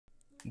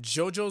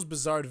JoJo's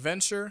Bizarre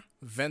Adventure,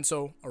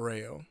 Vento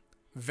Arreo.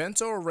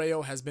 Vento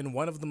Arreo has been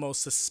one of the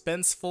most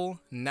suspenseful,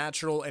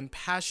 natural, and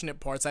passionate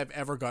parts I've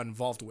ever got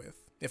involved with.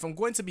 If I'm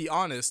going to be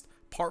honest,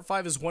 Part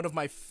 5 is one of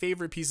my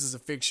favorite pieces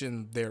of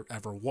fiction there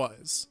ever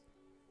was.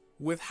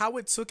 With how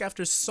it took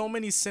after so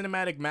many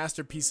cinematic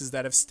masterpieces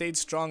that have stayed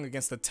strong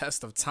against the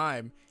test of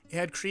time, it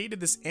had created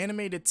this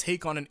animated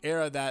take on an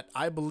era that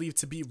I believe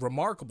to be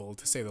remarkable,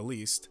 to say the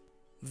least.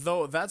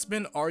 Though that's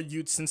been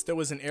argued since there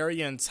was an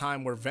area in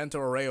time where Vento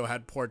Arreo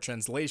had poor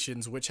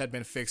translations which had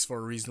been fixed for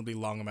a reasonably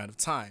long amount of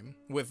time.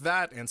 With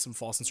that and some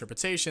false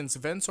interpretations,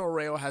 Vento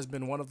Arreo has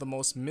been one of the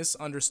most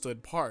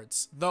misunderstood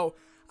parts, though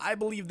I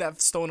believe that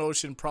Stone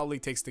Ocean probably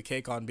takes the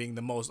cake on being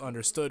the most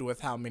understood with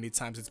how many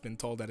times it's been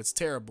told that it's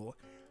terrible.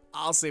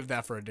 I'll save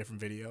that for a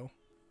different video.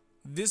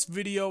 This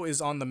video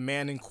is on the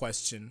man in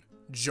question,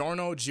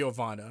 Giorno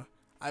Giovanna.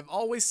 I've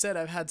always said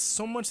I've had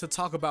so much to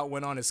talk about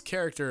when on his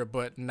character,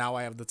 but now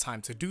I have the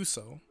time to do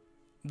so.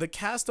 The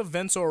cast of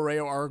Vento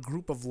Arreo are a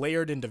group of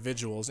layered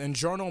individuals, and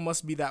Giorno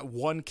must be that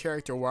one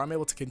character where I'm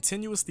able to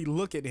continuously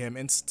look at him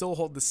and still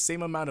hold the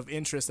same amount of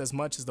interest as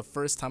much as the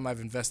first time I've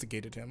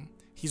investigated him.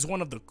 He's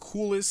one of the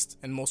coolest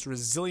and most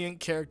resilient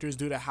characters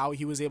due to how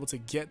he was able to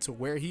get to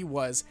where he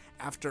was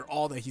after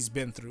all that he's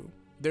been through.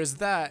 There's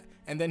that,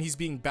 and then he's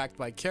being backed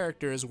by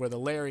characters where the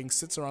layering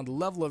sits around the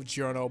level of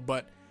Giorno,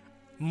 but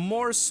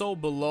more so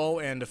below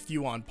and a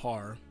few on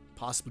par,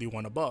 possibly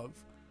one above.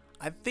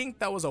 I think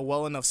that was a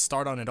well enough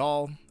start on it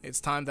all.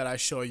 It's time that I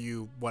show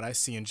you what I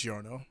see in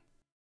Giorno.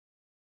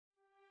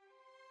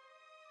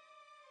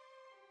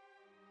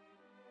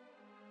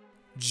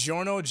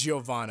 Giorno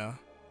Giovanna,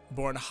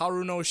 born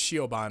Haruno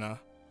Shiobana.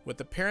 With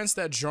the parents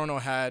that Giorno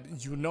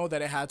had, you know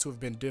that it had to have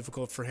been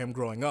difficult for him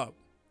growing up,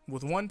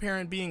 with one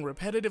parent being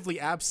repetitively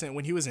absent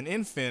when he was an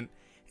infant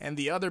and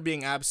the other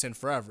being absent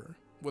forever.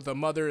 With a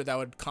mother that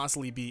would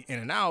constantly be in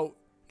and out,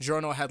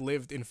 Giorno had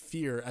lived in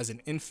fear as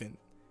an infant,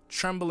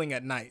 trembling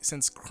at night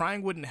since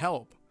crying wouldn't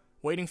help,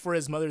 waiting for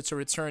his mother to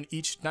return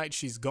each night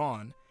she's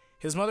gone.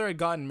 His mother had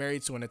gotten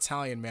married to an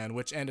Italian man,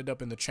 which ended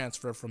up in the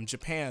transfer from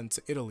Japan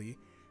to Italy.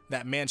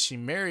 That man she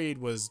married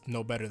was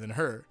no better than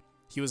her.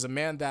 He was a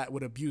man that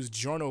would abuse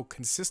Giorno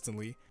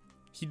consistently.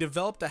 He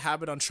developed a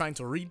habit on trying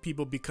to read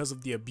people because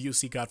of the abuse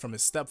he got from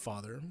his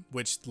stepfather,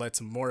 which led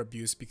to more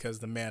abuse because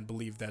the man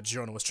believed that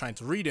Giorno was trying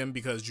to read him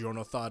because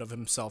Giorno thought of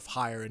himself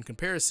higher in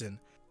comparison,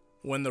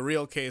 when the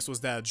real case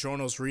was that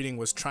Giorno's reading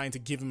was trying to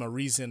give him a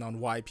reason on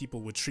why people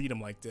would treat him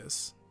like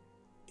this.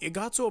 It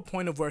got to a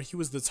point of where he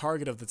was the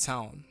target of the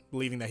town,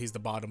 believing that he's the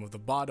bottom of the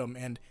bottom,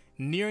 and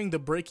nearing the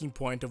breaking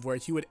point of where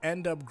he would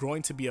end up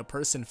growing to be a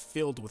person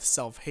filled with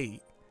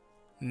self-hate.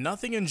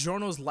 Nothing in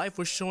Giorno's life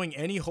was showing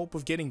any hope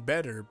of getting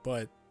better,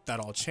 but that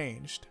all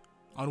changed.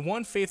 On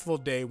one faithful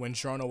day when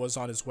Giorno was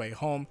on his way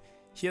home,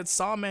 he had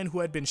saw a man who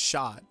had been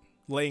shot,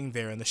 laying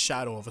there in the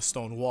shadow of a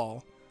stone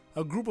wall.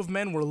 A group of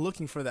men were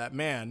looking for that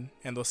man,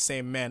 and those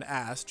same men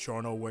asked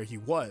Giorno where he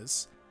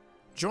was.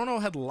 Giorno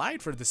had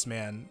lied for this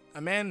man, a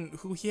man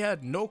who he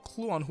had no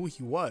clue on who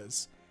he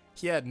was.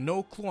 He had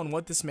no clue on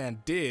what this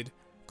man did,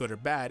 good or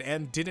bad,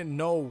 and didn't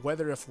know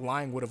whether if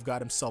lying would have got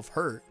himself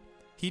hurt.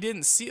 He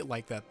didn't see it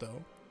like that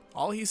though.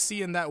 All he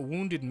see in that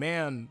wounded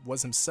man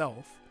was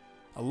himself,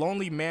 a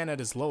lonely man at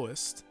his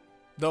lowest.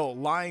 Though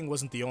lying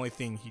wasn't the only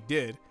thing he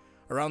did.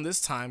 Around this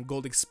time,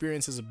 Gold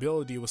experienced his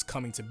ability was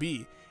coming to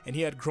be, and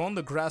he had grown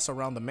the grass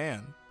around the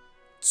man.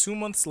 2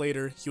 months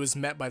later, he was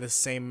met by the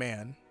same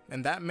man,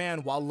 and that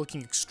man, while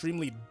looking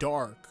extremely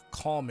dark,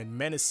 calm, and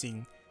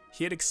menacing,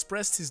 he had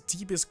expressed his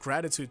deepest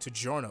gratitude to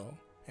Giorno,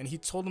 and he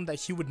told him that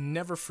he would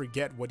never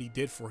forget what he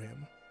did for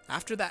him.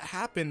 After that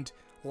happened,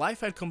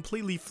 life had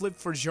completely flipped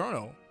for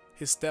Giorno.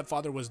 His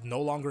stepfather was no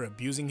longer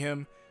abusing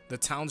him, the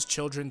town's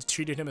children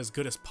treated him as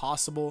good as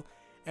possible,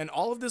 and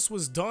all of this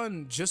was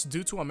done just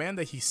due to a man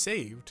that he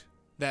saved,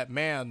 that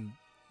man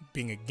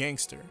being a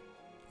gangster.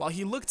 While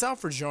he looked out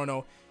for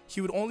Giorno, he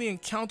would only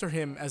encounter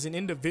him as an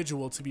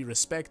individual to be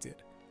respected.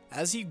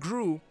 As he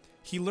grew,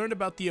 he learned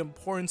about the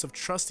importance of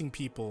trusting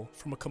people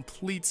from a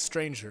complete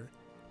stranger.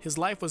 His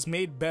life was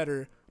made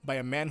better by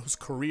a man whose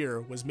career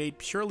was made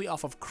purely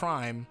off of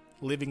crime,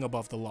 living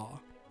above the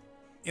law.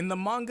 In the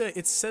manga,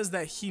 it says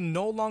that he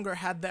no longer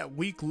had that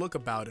weak look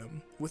about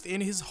him.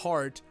 Within his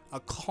heart, a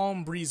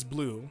calm breeze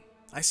blew.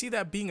 I see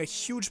that being a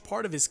huge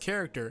part of his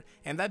character,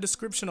 and that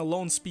description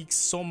alone speaks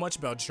so much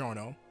about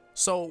Giorno.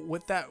 So,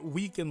 with that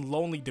weak and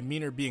lonely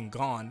demeanor being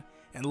gone,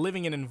 and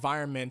living in an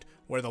environment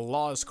where the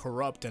law is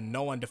corrupt and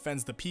no one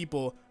defends the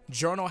people,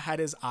 Giorno had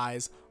his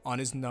eyes on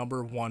his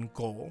 #1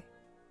 goal.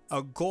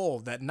 A goal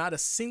that not a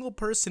single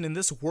person in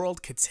this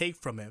world could take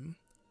from him.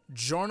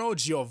 Giorno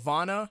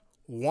Giovanna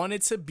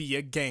wanted to be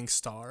a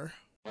gangstar.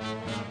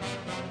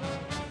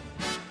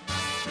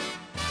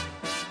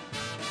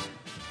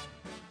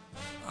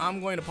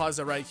 I'm going to pause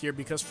it right here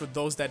because for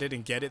those that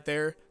didn't get it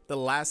there, the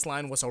last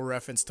line was a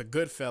reference to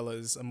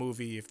Goodfellas, a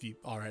movie if you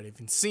already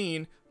haven't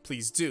seen,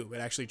 please do. It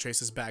actually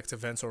traces back to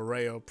Vento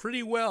Arreo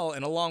pretty well,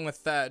 and along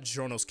with that,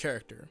 Giorno's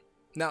character.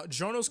 Now,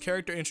 Giorno's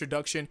character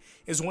introduction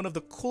is one of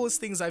the coolest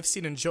things I've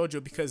seen in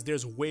JoJo because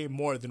there's way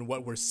more than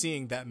what we're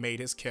seeing that made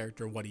his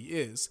character what he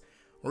is.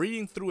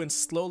 Reading through and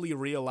slowly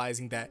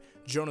realizing that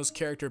Giorno's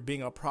character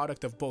being a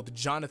product of both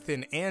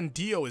Jonathan and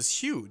Dio is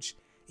huge.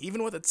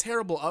 Even with a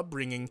terrible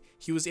upbringing,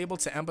 he was able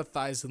to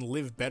empathize and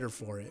live better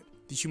for it.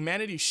 The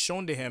humanity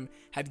shown to him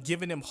had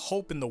given him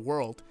hope in the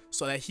world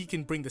so that he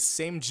can bring the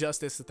same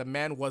justice that the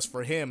man was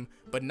for him,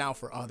 but now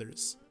for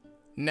others.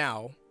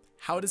 Now,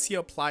 how does he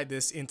apply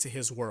this into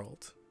his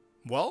world?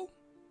 Well,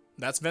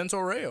 that's Vento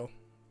Reo.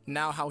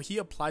 Now, how he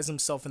applies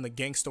himself in the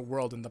gangster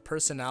world and the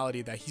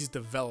personality that he's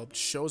developed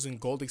shows in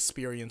Gold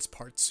Experience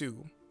Part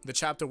 2, the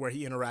chapter where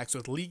he interacts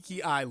with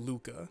Leaky Eye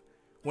Luca.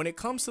 When it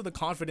comes to the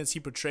confidence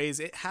he portrays,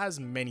 it has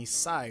many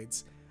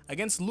sides.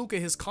 Against Luca,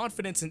 his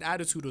confidence and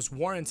attitude was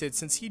warranted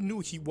since he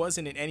knew he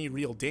wasn't in any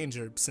real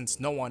danger since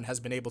no one has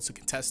been able to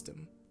contest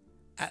him.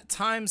 At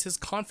times, his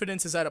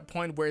confidence is at a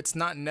point where it's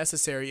not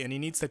necessary and he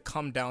needs to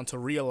come down to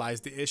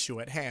realize the issue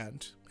at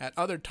hand. At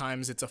other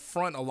times, it's a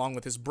front along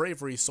with his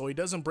bravery so he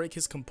doesn't break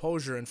his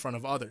composure in front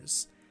of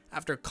others.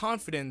 After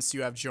confidence,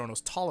 you have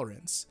Giorno's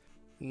tolerance.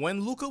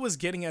 When Luca was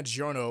getting at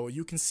Giorno,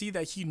 you can see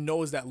that he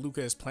knows that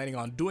Luca is planning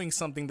on doing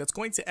something that's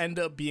going to end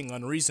up being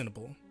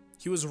unreasonable.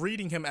 He was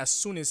reading him as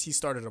soon as he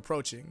started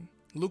approaching.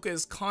 Luca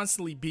is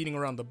constantly beating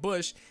around the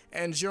bush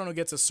and Giorno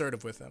gets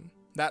assertive with him.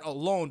 That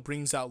alone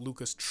brings out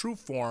Luca's true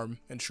form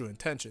and true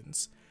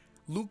intentions.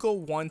 Luca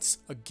wants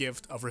a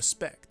gift of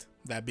respect,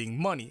 that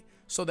being money,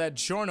 so that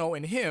Giorno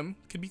and him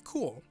could be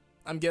cool.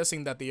 I'm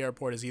guessing that the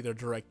airport is either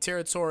direct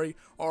territory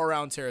or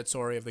around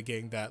territory of the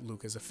gang that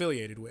Luca is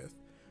affiliated with.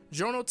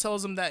 Giorno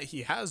tells him that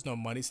he has no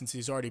money since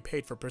he's already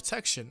paid for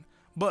protection,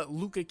 but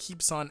Luca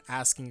keeps on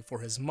asking for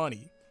his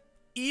money.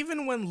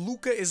 Even when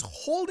Luca is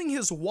holding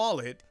his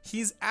wallet,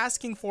 he's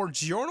asking for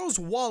Giorno's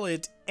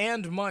wallet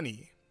and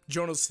money.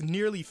 Giorno's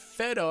nearly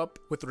fed up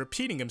with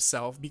repeating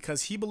himself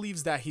because he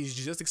believes that he's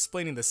just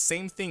explaining the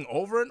same thing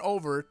over and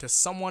over to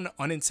someone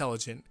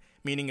unintelligent,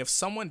 meaning if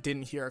someone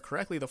didn't hear it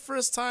correctly the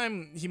first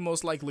time, he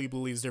most likely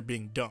believes they're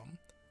being dumb.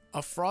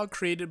 A frog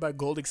created by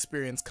Gold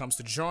Experience comes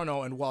to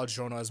Giorno, and while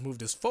Giorno has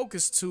moved his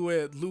focus to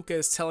it, Luca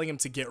is telling him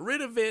to get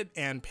rid of it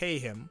and pay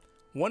him.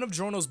 One of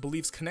Giorno's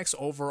beliefs connects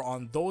over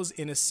on those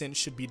innocent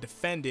should be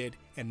defended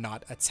and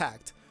not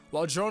attacked.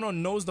 While Giorno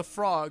knows the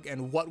frog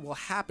and what will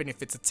happen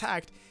if it's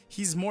attacked,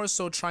 he's more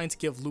so trying to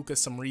give Luca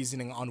some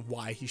reasoning on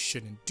why he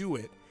shouldn't do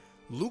it.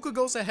 Luca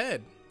goes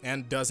ahead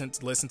and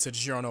doesn't listen to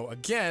Giorno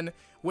again,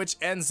 which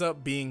ends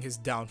up being his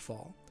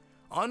downfall.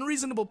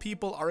 Unreasonable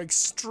people are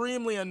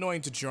extremely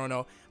annoying to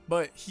Giorno,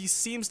 but he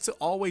seems to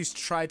always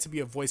try to be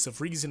a voice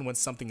of reason when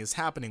something is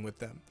happening with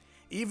them,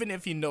 even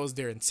if he knows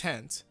their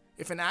intent.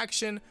 If an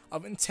action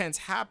of intent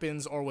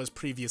happens or was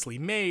previously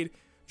made,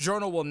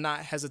 Giorno will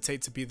not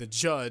hesitate to be the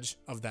judge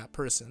of that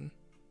person.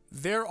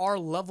 There are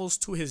levels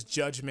to his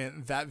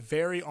judgment that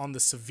vary on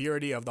the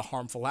severity of the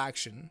harmful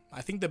action.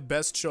 I think the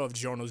best show of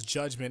Giorno's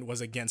judgment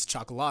was against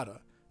Cioccolata.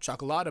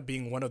 Cioccolata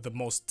being one of the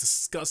most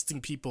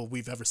disgusting people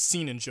we've ever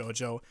seen in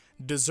JoJo,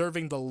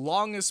 deserving the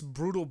longest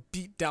brutal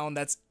beatdown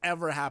that's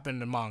ever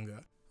happened in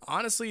manga.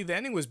 Honestly, the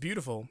ending was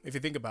beautiful, if you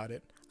think about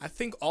it. I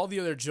think all the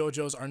other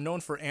JoJos are known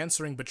for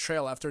answering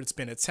betrayal after it's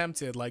been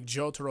attempted, like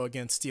Jotaro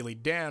against Steely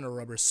Dan or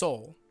Rubber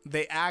Soul.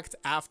 They act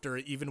after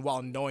even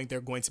while knowing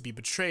they're going to be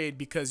betrayed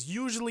because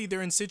usually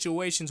they're in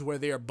situations where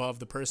they're above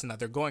the person that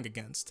they're going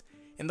against.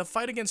 In the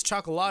fight against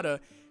Cioccolata,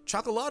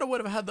 Cioccolata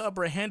would have had the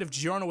upper hand if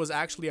Giorno was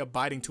actually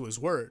abiding to his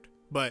word,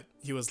 but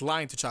he was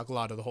lying to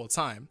Cioccolata the whole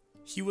time.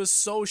 He was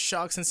so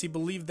shocked since he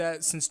believed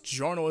that since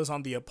Giorno is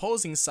on the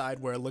opposing side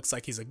where it looks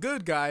like he's a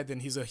good guy, then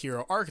he's a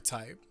hero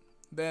archetype.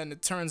 Then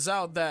it turns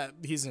out that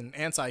he's an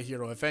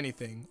anti-hero if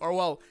anything, or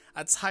well,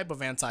 a type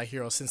of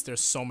anti-hero since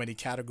there's so many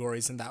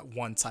categories in that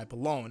one type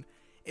alone.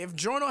 If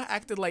Giorno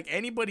acted like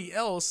anybody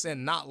else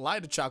and not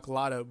lied to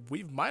Cioccolata,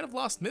 we might have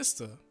lost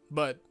Mista,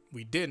 but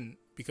we didn't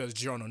because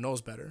Giorno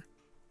knows better.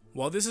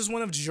 While this is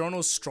one of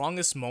Giorno's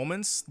strongest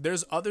moments,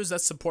 there's others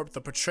that support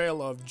the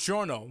portrayal of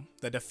Giorno,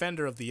 the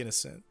defender of the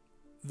innocent.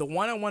 The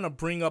one I want to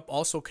bring up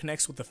also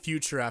connects with the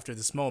future after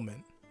this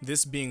moment,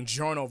 this being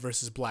Giorno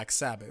versus Black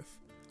Sabbath.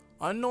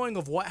 Unknowing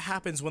of what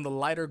happens when the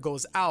lighter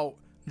goes out,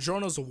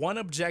 Giorno's one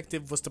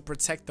objective was to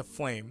protect the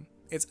flame.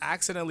 It's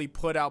accidentally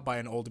put out by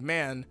an old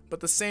man, but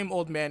the same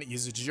old man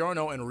uses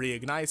Giorno and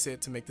reignites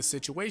it to make the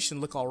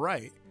situation look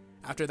alright.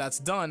 After that's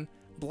done,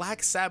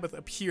 Black Sabbath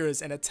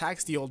appears and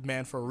attacks the old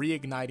man for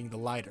reigniting the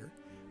lighter.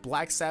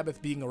 Black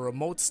Sabbath being a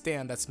remote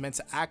stand that's meant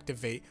to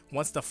activate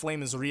once the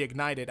flame is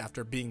reignited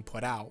after being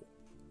put out.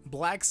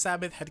 Black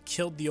Sabbath had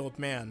killed the old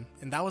man,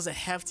 and that was a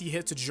hefty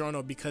hit to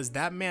Giorno because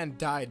that man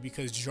died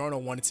because Giorno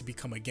wanted to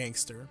become a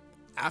gangster.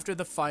 After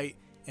the fight,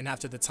 and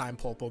after the time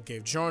Polpo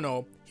gave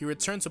Giorno, he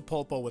returned to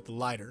Polpo with the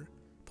lighter.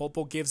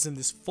 Polpo gives him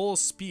this full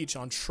speech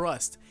on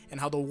trust and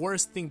how the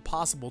worst thing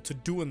possible to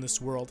do in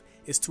this world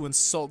is to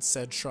insult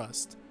said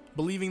trust,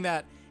 believing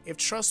that if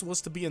trust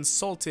was to be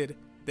insulted,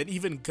 then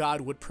even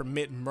God would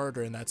permit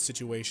murder in that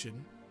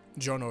situation.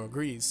 Giorno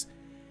agrees,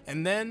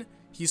 and then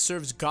he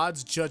serves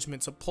God's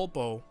judgment to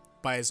Polpo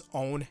by his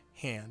own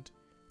hand.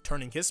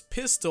 turning his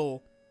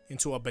pistol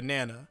into a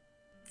banana.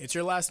 It's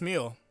your last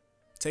meal.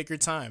 Take your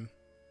time.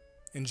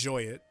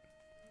 Enjoy it.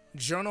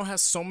 Giorno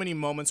has so many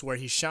moments where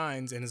he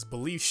shines and his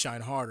beliefs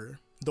shine harder.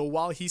 Though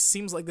while he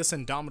seems like this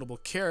indomitable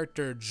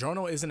character,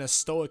 Giorno isn't as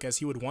stoic as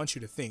he would want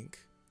you to think.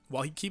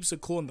 While he keeps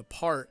it cool in the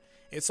part,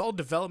 it's all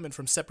development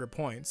from separate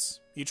points.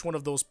 Each one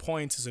of those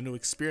points is a new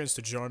experience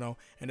to Giorno,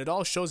 and it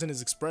all shows in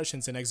his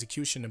expressions and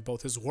execution in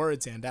both his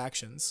words and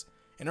actions.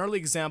 An early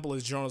example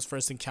is Giorno's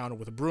first encounter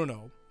with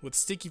Bruno. With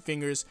sticky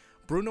fingers,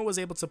 Bruno was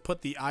able to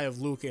put the eye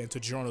of Luca into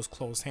Giorno's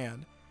closed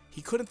hand.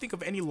 He couldn't think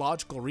of any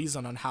logical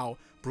reason on how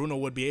Bruno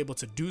would be able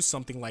to do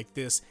something like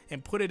this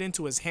and put it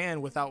into his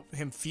hand without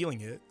him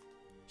feeling it.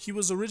 He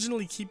was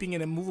originally keeping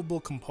an immovable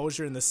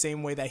composure in the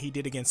same way that he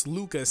did against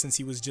Luca, since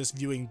he was just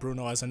viewing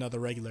Bruno as another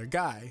regular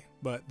guy,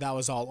 but that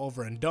was all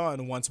over and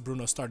done once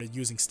Bruno started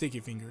using sticky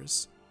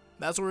fingers.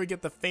 That's where we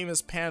get the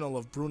famous panel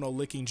of Bruno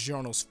licking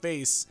Giorno's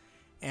face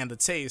and the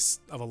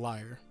taste of a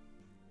liar.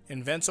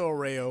 In Vento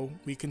Arreo,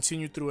 we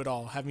continue through it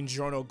all, having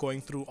Giorno going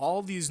through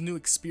all these new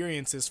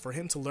experiences for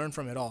him to learn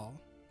from it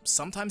all.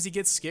 Sometimes he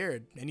gets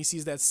scared and he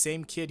sees that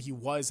same kid he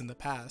was in the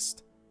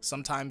past.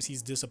 Sometimes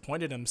he's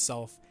disappointed in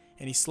himself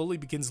and he slowly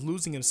begins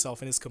losing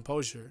himself in his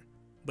composure.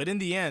 But in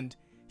the end,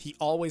 he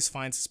always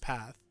finds his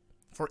path.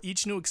 For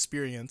each new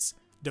experience,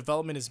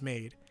 development is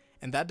made,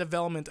 and that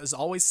development is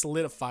always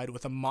solidified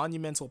with a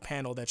monumental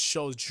panel that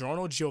shows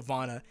Giorno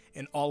Giovanna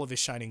in all of his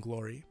shining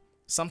glory.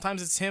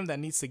 Sometimes it's him that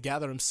needs to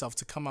gather himself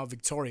to come out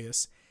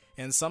victorious,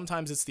 and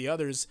sometimes it's the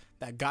others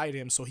that guide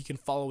him so he can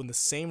follow in the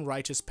same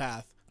righteous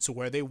path to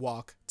where they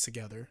walk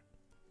together.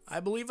 I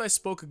believe I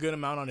spoke a good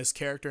amount on his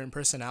character and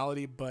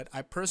personality, but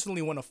I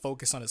personally want to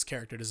focus on his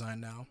character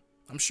design now.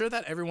 I'm sure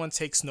that everyone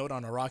takes note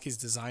on Araki's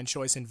design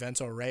choice in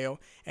Vento Arreo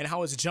and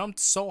how it's jumped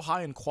so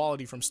high in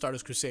quality from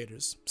Stardust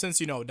Crusaders, since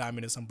you know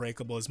Diamond is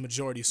Unbreakable is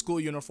majority school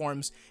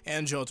uniforms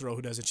and Jotaro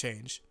who doesn't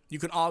change. You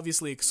can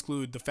obviously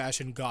exclude the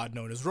fashion god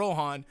known as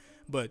Rohan,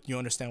 but you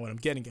understand what I'm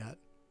getting at.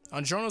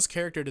 On Giorno's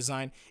character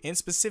design, in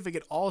specific,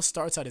 it all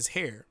starts at his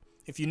hair.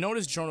 If you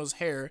notice Giorno's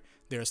hair,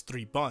 there's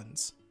 3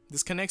 buns.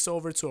 This connects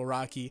over to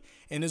Araki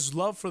and his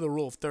love for the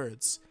rule of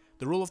thirds.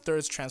 The rule of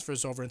thirds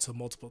transfers over into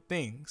multiple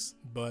things,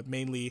 but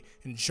mainly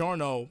in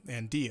Giorno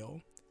and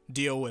Dio.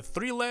 Dio with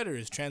 3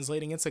 letters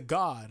translating into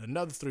God,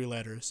 another 3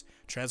 letters,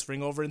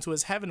 transferring over into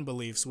his heaven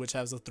beliefs, which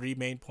has the 3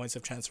 main points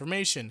of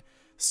transformation: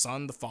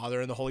 Son, the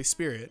Father, and the Holy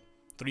Spirit.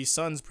 3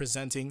 suns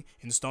presenting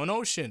in Stone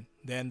Ocean,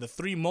 then the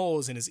 3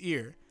 moles in his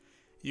ear.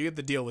 You get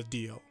the deal with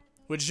Dio.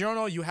 With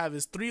Giorno, you have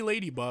his 3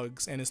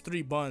 ladybugs and his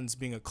 3 buns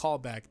being a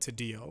callback to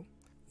Dio.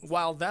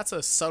 While that's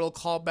a subtle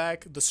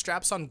callback, the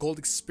straps on gold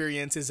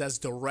experience is as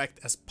direct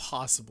as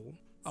possible.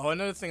 Oh,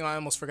 another thing I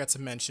almost forgot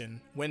to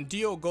mention. When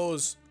Dio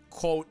goes,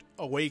 quote,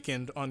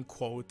 awakened,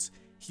 unquote,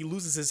 he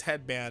loses his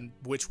headband,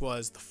 which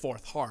was the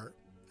 4th heart.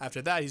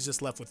 After that, he's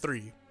just left with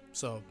 3.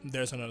 So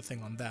there's another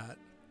thing on that.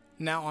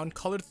 Now, on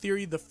color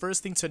theory, the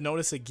first thing to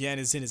notice again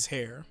is in his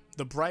hair.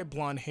 The bright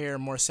blonde hair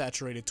more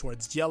saturated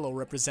towards yellow,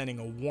 representing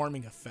a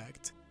warming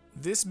effect.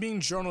 This being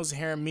Giorno's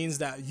hair means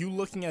that you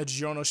looking at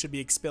Giorno should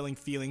be expelling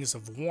feelings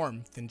of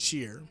warmth and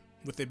cheer.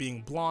 With it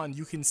being blonde,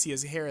 you can see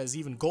his hair as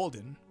even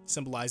golden,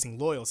 symbolizing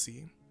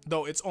loyalty.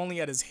 Though it's only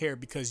at his hair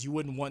because you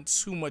wouldn't want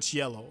too much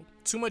yellow.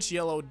 Too much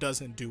yellow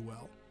doesn't do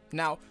well.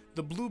 Now,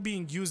 the blue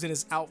being used in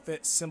his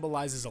outfit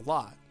symbolizes a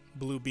lot.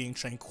 Blue being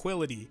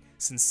tranquility,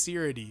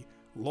 sincerity,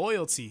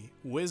 loyalty,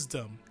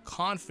 wisdom,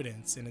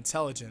 confidence, and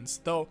intelligence.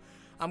 Though,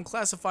 I'm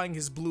classifying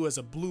his blue as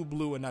a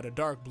blue and not a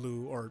dark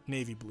blue or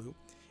navy blue.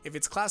 If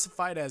it's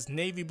classified as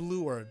navy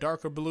blue or a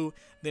darker blue,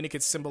 then it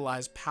could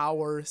symbolize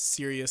power,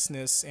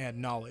 seriousness, and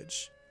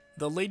knowledge.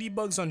 The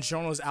ladybugs on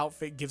Giorno's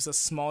outfit gives us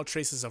small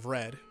traces of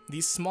red.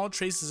 These small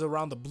traces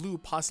around the blue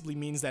possibly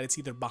means that it's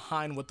either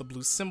behind what the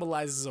blue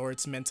symbolizes or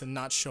it's meant to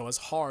not show as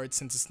hard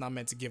since it's not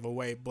meant to give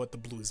away what the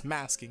blue is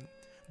masking.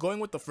 Going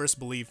with the first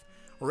belief,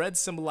 red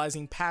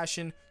symbolizing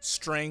passion,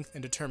 strength,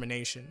 and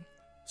determination.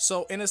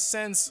 So in a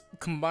sense,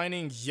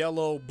 combining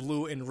yellow,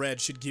 blue, and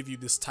red should give you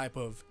this type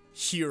of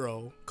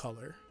hero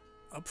color.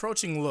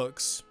 Approaching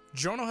looks,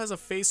 Giorno has a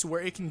face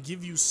where it can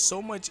give you so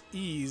much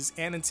ease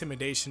and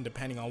intimidation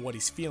depending on what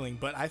he's feeling,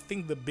 but I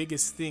think the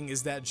biggest thing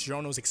is that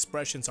Giorno's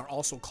expressions are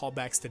also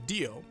callbacks to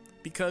Dio,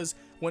 because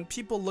when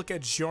people look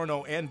at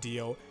Giorno and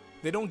Dio,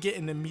 they don't get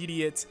an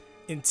immediate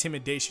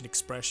intimidation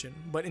expression,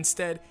 but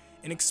instead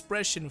an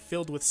expression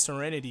filled with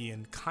serenity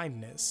and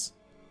kindness.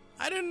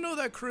 I didn't know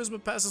that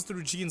charisma passes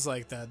through genes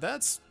like that.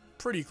 That's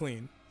pretty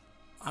clean.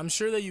 I'm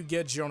sure that you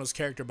get Giorno's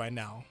character by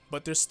now,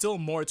 but there's still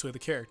more to the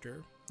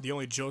character. The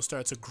only Joe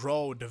starts to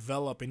grow,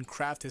 develop, and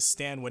craft his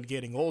stand when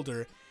getting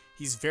older.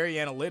 He's very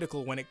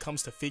analytical when it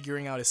comes to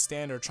figuring out his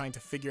stand or trying to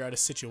figure out a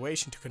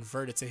situation to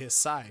convert it to his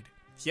side.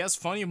 He has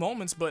funny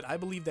moments, but I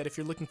believe that if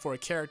you're looking for a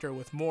character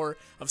with more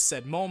of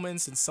said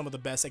moments and some of the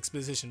best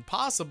exposition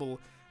possible,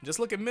 just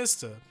look at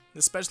Mista,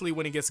 especially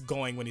when he gets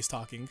going when he's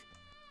talking.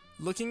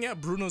 Looking at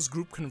Bruno's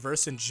group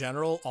converse in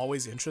general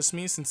always interests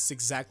me since it's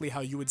exactly how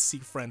you would see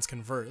friends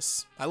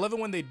converse. I love it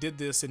when they did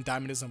this in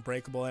Diamond is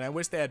Unbreakable, and I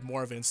wish they had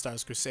more of it in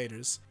Stardust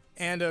Crusaders.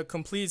 And a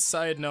complete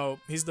side note,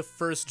 he's the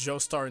first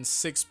Joestar in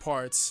 6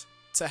 parts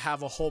to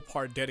have a whole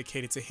part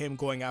dedicated to him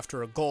going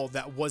after a goal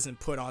that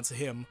wasn't put onto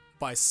him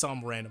by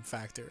some random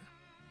factor.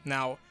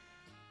 Now,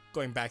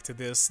 going back to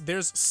this,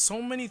 there's so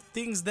many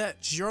things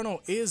that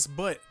Giorno is,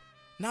 but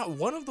not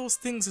one of those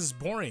things is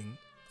boring.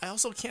 I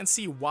also can't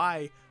see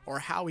why or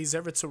how he's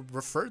ever to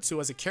refer to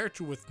as a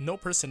character with no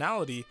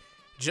personality.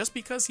 Just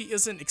because he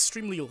isn't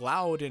extremely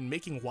loud and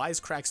making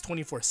wisecracks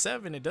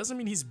 24/7, it doesn't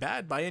mean he's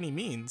bad by any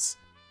means.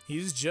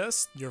 He's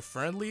just your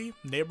friendly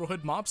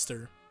neighborhood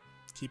mobster,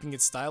 keeping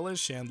it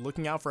stylish and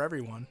looking out for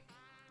everyone.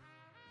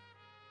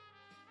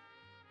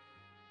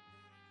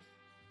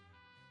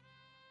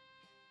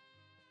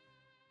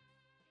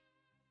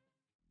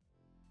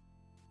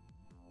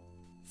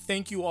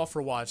 Thank you all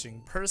for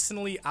watching.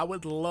 Personally, I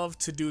would love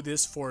to do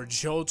this for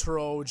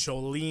Jotaro,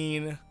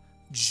 Jolene,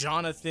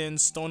 Jonathan,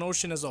 Stone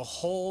Ocean as a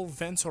whole,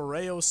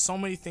 Ventoreo, so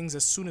many things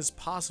as soon as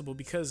possible,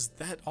 because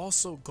that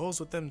also goes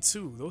with them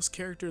too. Those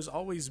characters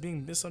always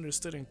being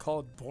misunderstood and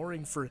called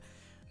boring for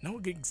no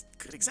good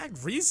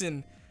exact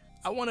reason.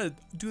 I want to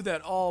do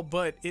that all,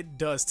 but it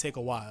does take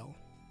a while.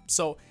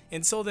 So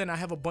until then, I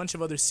have a bunch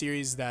of other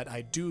series that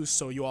I do,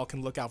 so you all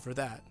can look out for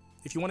that.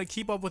 If you want to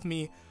keep up with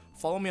me,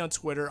 follow me on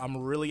Twitter. I'm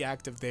really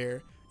active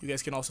there. You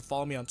guys can also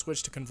follow me on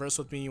Twitch to converse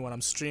with me when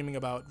I'm streaming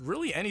about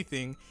really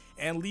anything,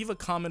 and leave a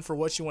comment for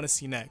what you want to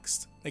see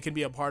next. It can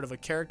be a part of a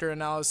character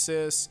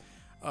analysis,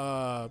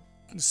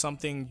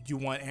 something you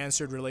want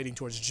answered relating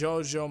towards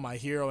JoJo, My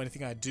Hero,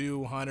 anything I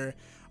do, Hunter,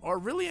 or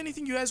really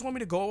anything you guys want me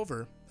to go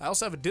over. I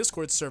also have a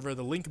Discord server,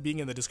 the link being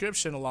in the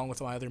description along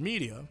with my other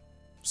media.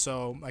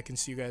 So I can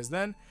see you guys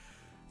then,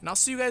 and I'll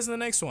see you guys in the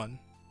next one.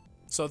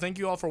 So thank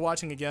you all for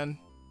watching again.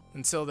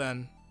 Until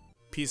then,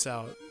 peace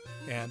out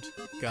and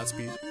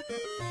Godspeed.